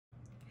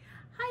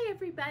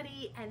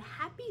everybody, and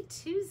happy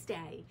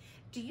Tuesday.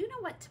 Do you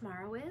know what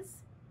tomorrow is?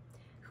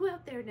 Who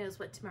out there knows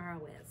what tomorrow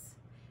is?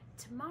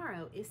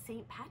 Tomorrow is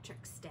St.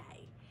 Patrick's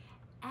Day,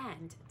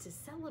 and to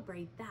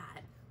celebrate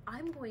that,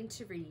 I'm going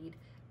to read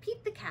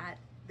Pete the Cat,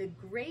 The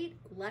Great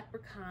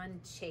Leprechaun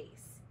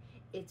Chase.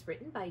 It's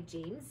written by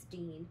James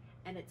Dean,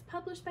 and it's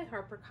published by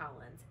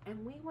HarperCollins,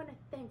 and we want to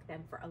thank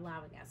them for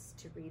allowing us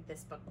to read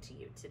this book to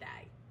you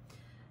today.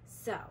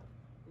 So,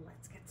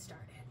 let's get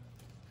started.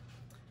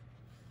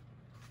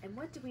 And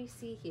what do we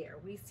see here?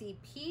 We see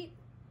Pete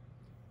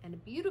and a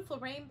beautiful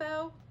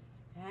rainbow,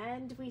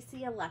 and we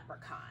see a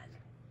leprechaun.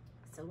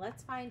 So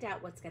let's find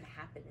out what's going to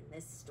happen in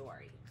this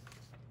story.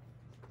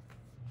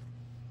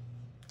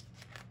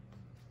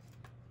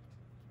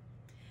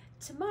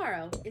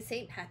 Tomorrow is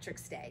St.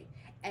 Patrick's Day,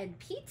 and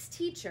Pete's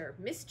teacher,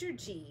 Mr.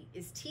 G,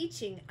 is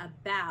teaching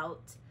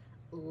about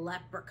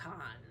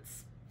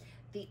leprechauns.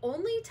 The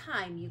only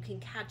time you can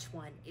catch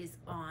one is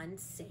on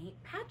St.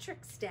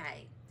 Patrick's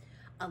Day.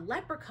 A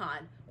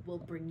leprechaun will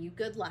bring you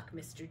good luck,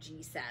 Mr.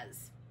 G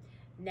says.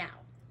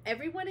 Now,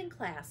 everyone in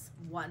class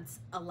wants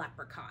a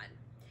leprechaun.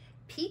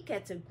 Pete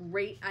gets a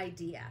great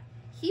idea.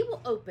 He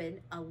will open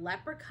a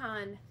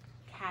leprechaun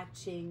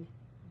catching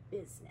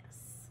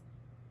business.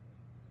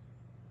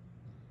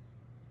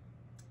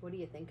 What do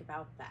you think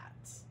about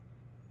that?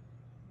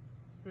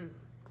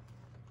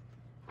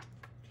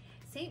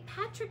 St.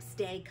 Patrick's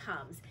Day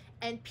comes,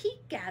 and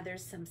Pete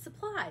gathers some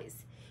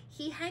supplies.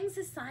 He hangs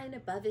a sign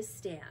above his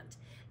stand.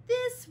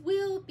 This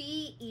will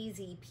be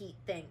easy, Pete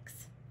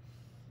thinks.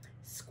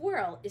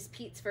 Squirrel is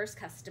Pete's first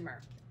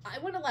customer. I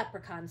want a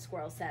leprechaun,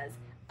 Squirrel says.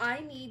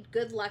 I need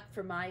good luck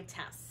for my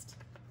test.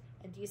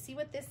 And do you see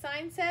what this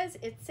sign says?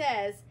 It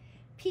says,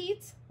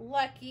 Pete's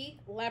Lucky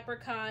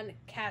Leprechaun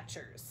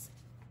Catchers.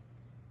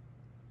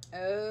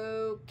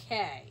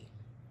 Okay.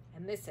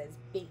 And this says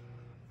B.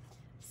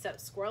 So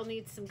Squirrel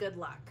needs some good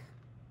luck.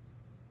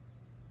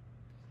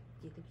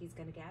 Do you think he's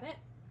going to get it?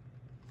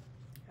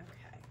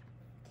 Okay.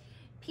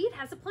 Pete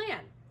has a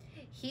plan.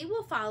 He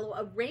will follow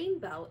a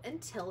rainbow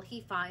until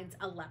he finds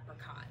a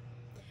leprechaun.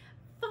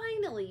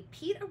 Finally,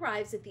 Pete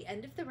arrives at the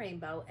end of the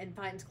rainbow and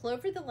finds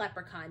Clover the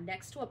leprechaun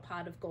next to a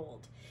pot of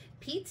gold.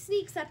 Pete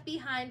sneaks up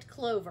behind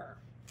Clover.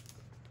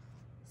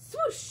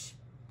 Swoosh!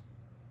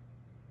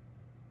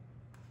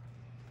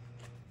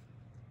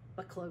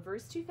 But Clover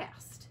is too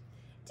fast.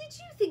 Did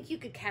you think you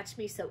could catch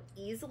me so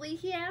easily,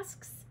 he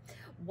asks.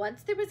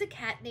 Once there was a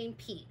cat named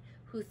Pete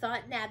who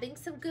thought nabbing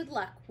some good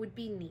luck would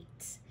be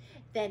neat.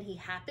 Then he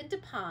happened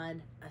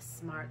upon a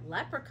smart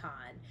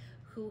leprechaun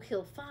who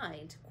he'll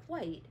find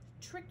quite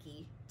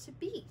tricky to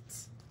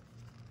beat.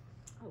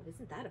 Oh,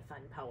 isn't that a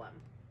fun poem?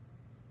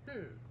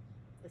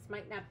 This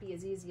might not be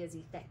as easy as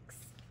he thinks.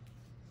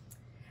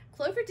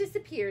 Clover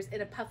disappears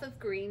in a puff of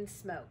green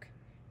smoke.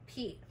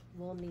 Pete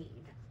will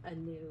need a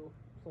new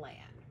plan.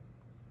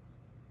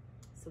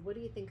 So what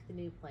do you think the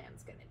new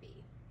plan's going to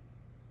be?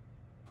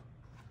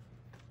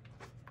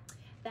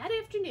 That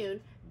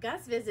afternoon,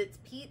 Gus visits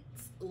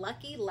Pete's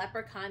Lucky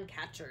Leprechaun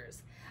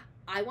Catchers.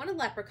 I want a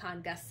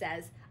leprechaun, Gus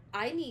says.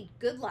 I need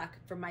good luck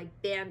for my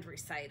band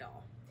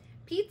recital.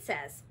 Pete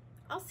says,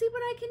 I'll see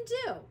what I can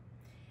do.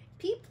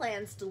 Pete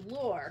plans to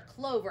lure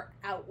Clover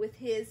out with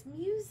his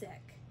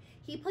music.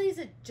 He plays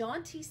a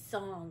jaunty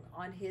song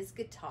on his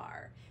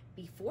guitar.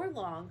 Before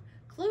long,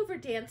 Clover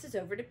dances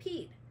over to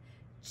Pete.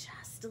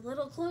 Just a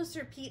little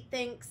closer, Pete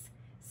thinks.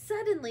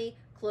 Suddenly,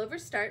 Clover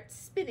starts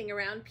spinning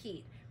around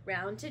Pete.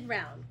 Round and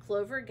round,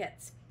 Clover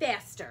gets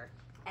faster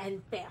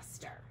and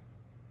faster.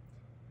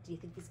 Do you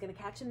think he's going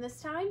to catch him this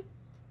time?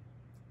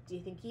 Do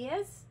you think he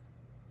is?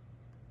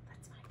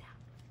 Let's find out.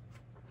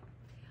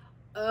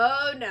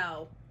 Oh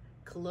no!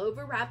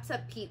 Clover wraps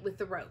up Pete with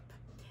the rope.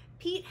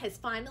 Pete has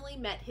finally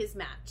met his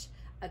match.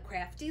 A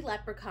crafty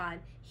leprechaun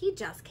he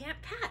just can't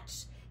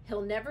catch.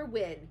 He'll never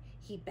win.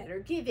 He better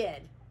give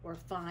in or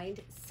find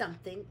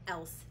something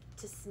else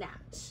to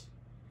snatch.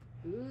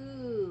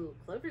 Ooh,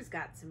 Clover's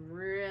got some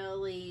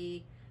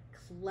really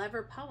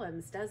clever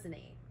poems, doesn't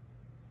he?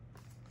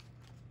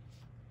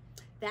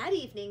 That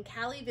evening,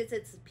 Callie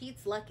visits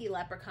Pete's Lucky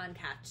Leprechaun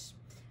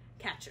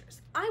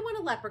Catchers. I want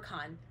a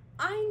leprechaun.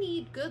 I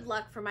need good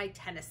luck for my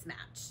tennis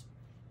match.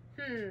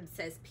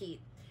 Says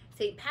Pete.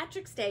 St.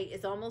 Patrick's Day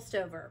is almost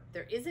over.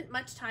 There isn't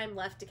much time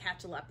left to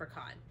catch a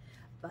leprechaun.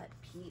 But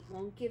Pete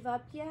won't give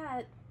up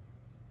yet.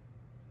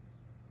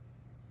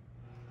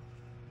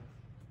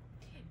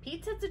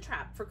 Pete sets a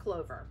trap for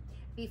Clover.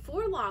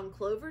 Before long,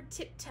 Clover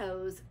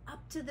tiptoes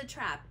up to the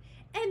trap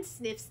and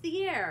sniffs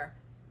the air.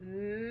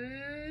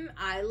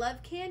 I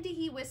love candy,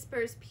 he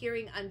whispers,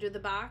 peering under the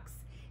box.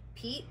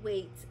 Pete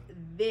waits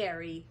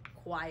very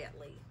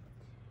quietly.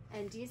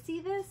 And do you see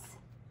this?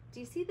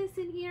 Do you see this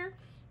in here?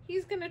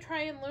 He's going to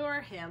try and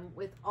lure him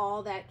with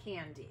all that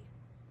candy.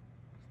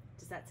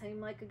 Does that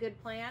seem like a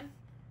good plan?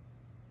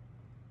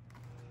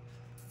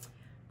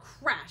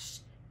 Crash!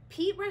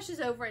 Pete rushes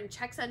over and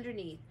checks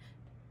underneath,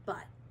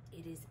 but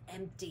it is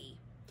empty.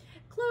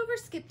 Clover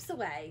skips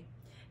away.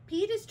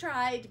 Pete has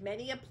tried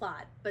many a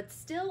plot, but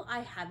still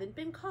I haven't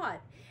been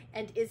caught.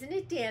 And isn't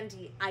it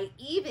dandy, I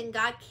even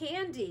got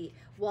candy,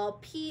 while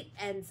Pete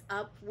ends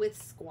up with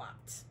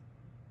squat.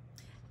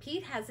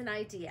 Pete has an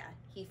idea.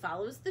 He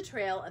follows the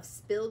trail of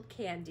spilled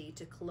candy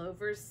to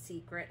Clover's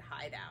secret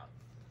hideout.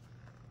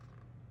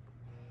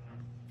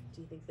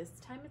 Do you think this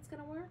time it's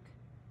gonna work?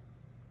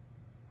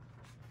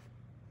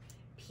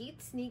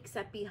 Pete sneaks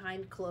up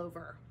behind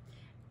Clover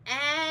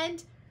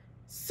and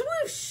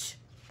swoosh!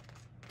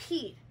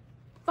 Pete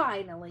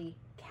finally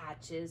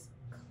catches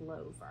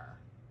Clover.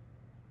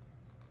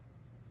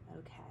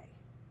 Okay,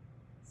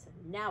 so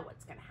now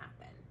what's gonna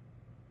happen?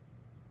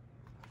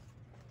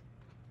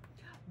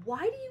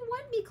 Why do you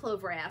want me,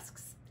 Clover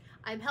asks.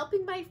 I'm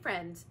helping my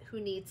friends who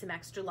need some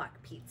extra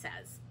luck, Pete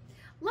says.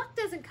 Luck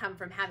doesn't come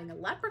from having a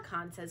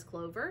leprechaun, says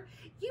Clover.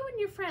 You and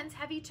your friends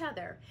have each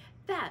other.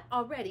 That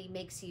already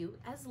makes you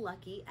as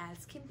lucky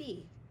as can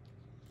be.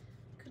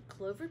 Could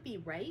Clover be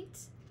right?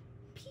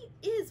 Pete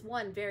is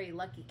one very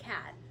lucky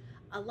cat.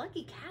 A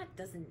lucky cat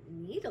doesn't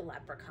need a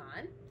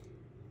leprechaun.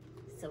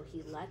 So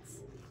he lets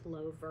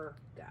Clover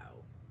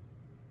go.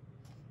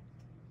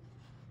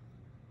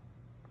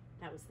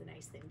 That was the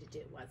nice thing to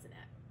do, wasn't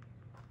it?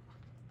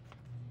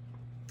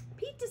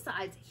 Pete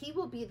decides he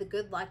will be the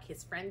good luck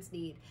his friends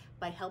need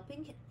by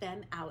helping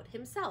them out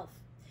himself.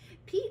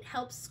 Pete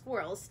helps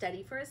Squirrel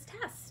study for his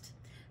test.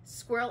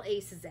 Squirrel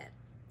aces it.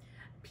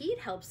 Pete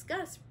helps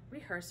Gus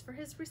rehearse for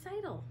his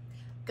recital.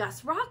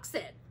 Gus rocks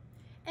it.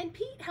 And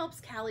Pete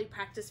helps Callie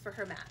practice for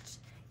her match.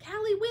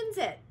 Callie wins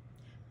it.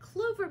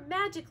 Clover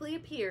magically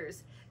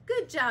appears.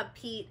 Good job,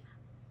 Pete.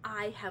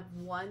 I have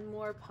one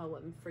more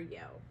poem for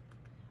you.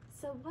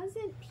 So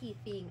wasn't Pete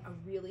being a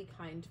really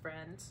kind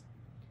friend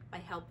by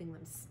helping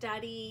them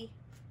study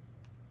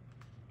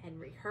and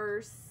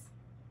rehearse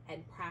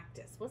and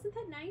practice? Wasn't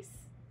that nice?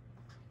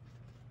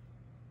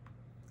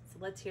 So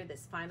let's hear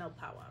this final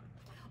poem.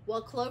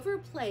 While Clover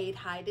played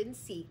hide and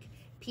seek,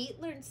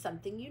 Pete learned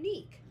something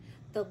unique.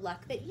 The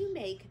luck that you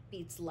make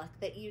beats luck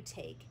that you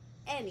take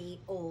any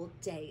old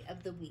day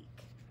of the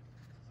week.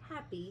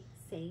 Happy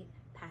St.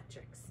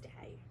 Patrick's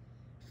Day.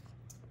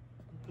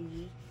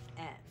 The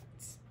end.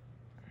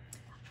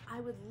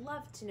 I would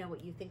love to know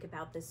what you think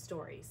about this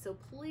story, so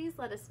please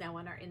let us know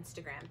on our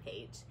Instagram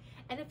page.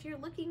 And if you're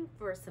looking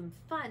for some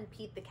fun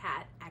Pete the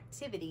Cat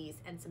activities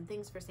and some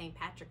things for St.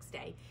 Patrick's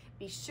Day,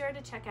 be sure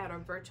to check out our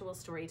virtual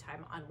story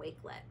time on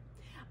Wakelet.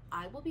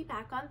 I will be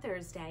back on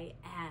Thursday,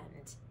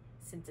 and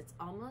since it's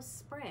almost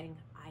spring,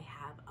 I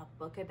have a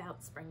book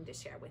about spring to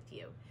share with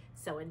you.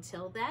 So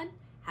until then,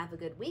 have a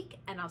good week,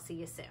 and I'll see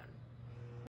you soon.